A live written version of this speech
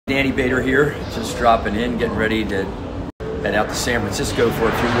Danny Bader here, just dropping in, getting ready to head out to San Francisco for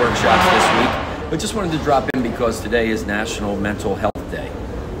a few workshops this week. But just wanted to drop in because today is National Mental Health Day.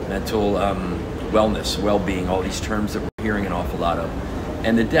 Mental wellness, well-being, all these terms that we're hearing an awful lot of.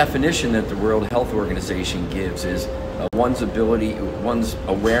 And the definition that the World Health Organization gives is one's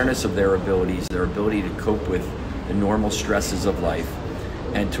awareness of their abilities, their ability to cope with the normal stresses of life,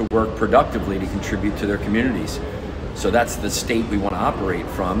 and to work productively to contribute to their communities. So that's the state we want to operate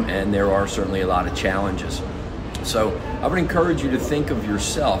from, and there are certainly a lot of challenges. So I would encourage you to think of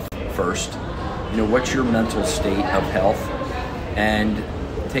yourself first. You know, what's your mental state of health? And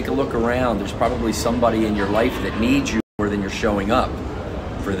take a look around. There's probably somebody in your life that needs you more than you're showing up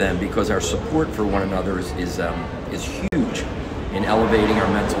for them, because our support for one another is huge in elevating our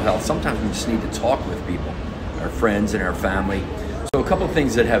mental health. Sometimes we just need to talk with people, our friends and our family. So a couple of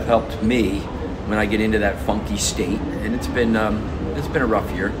things that have helped me when I get into that funky state, and it's been a rough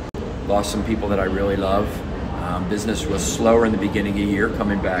year. Lost some people that I really love. Business was slower in the beginning of the year,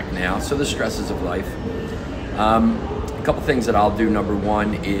 coming back now. So the stresses of life. A couple things that I'll do. Number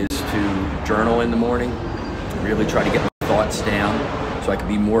one is to journal in the morning. Really try to get my thoughts down so I can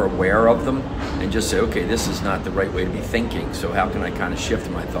be more aware of them and just say, okay, this is not the right way to be thinking. So how can I kind of shift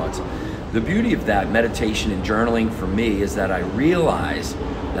my thoughts? The beauty of that meditation and journaling for me is that I realize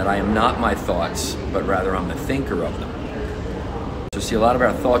that I am not my thoughts, but rather I'm the thinker of them. So see, a lot of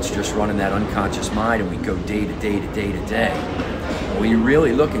our thoughts just run in that unconscious mind, and we go day to day to day to day. When you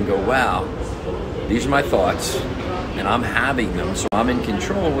really look and go, wow, these are my thoughts, and I'm having them, so I'm in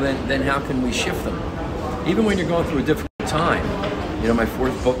control, then how can we shift them? Even when you're going through a difficult time. You know, my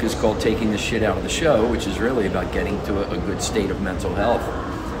fourth book is called Taking the Shit Out of the Show, which is really about getting to a good state of mental health.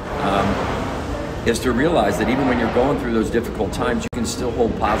 Is to realize that even when you're going through those difficult times, you can still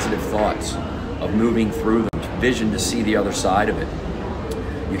hold positive thoughts of moving through them, vision to see the other side of it.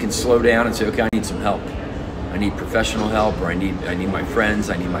 You can slow down and say, okay, I need some help. I need professional help, or I need my friends,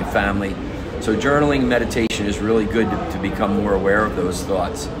 I need my family. So journaling, meditation is really good to become more aware of those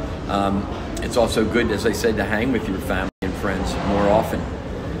thoughts. It's also good, as I said, to hang with your family and friends more often.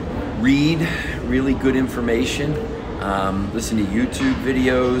 Read really good information. Listen to YouTube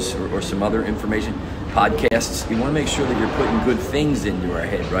videos or some other information, podcasts. You want to make sure that you're putting good things into our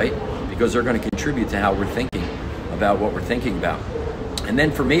head, right? Because they're going to contribute to how we're thinking about what we're thinking about. And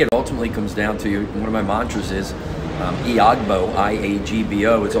then for me, it ultimately comes down to, one of my mantras is IAGBO,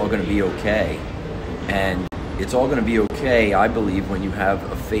 I-A-G-B-O, it's all going to be okay. And it's all going to be okay, I believe, when you have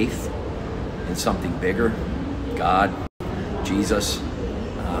a faith in something bigger, God, Jesus.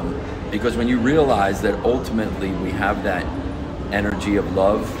 Because when you realize that ultimately we have that energy of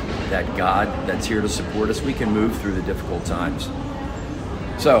love, that God that's here to support us, we can move through the difficult times.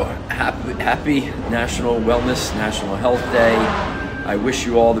 So happy National Wellness, National Health Day. I wish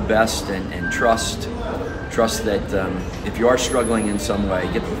you all the best, and trust that if you are struggling in some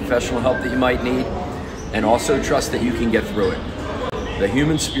way, get the professional help that you might need, and also trust that you can get through it. The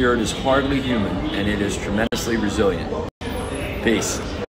human spirit is hardly human, and it is tremendously resilient. Peace.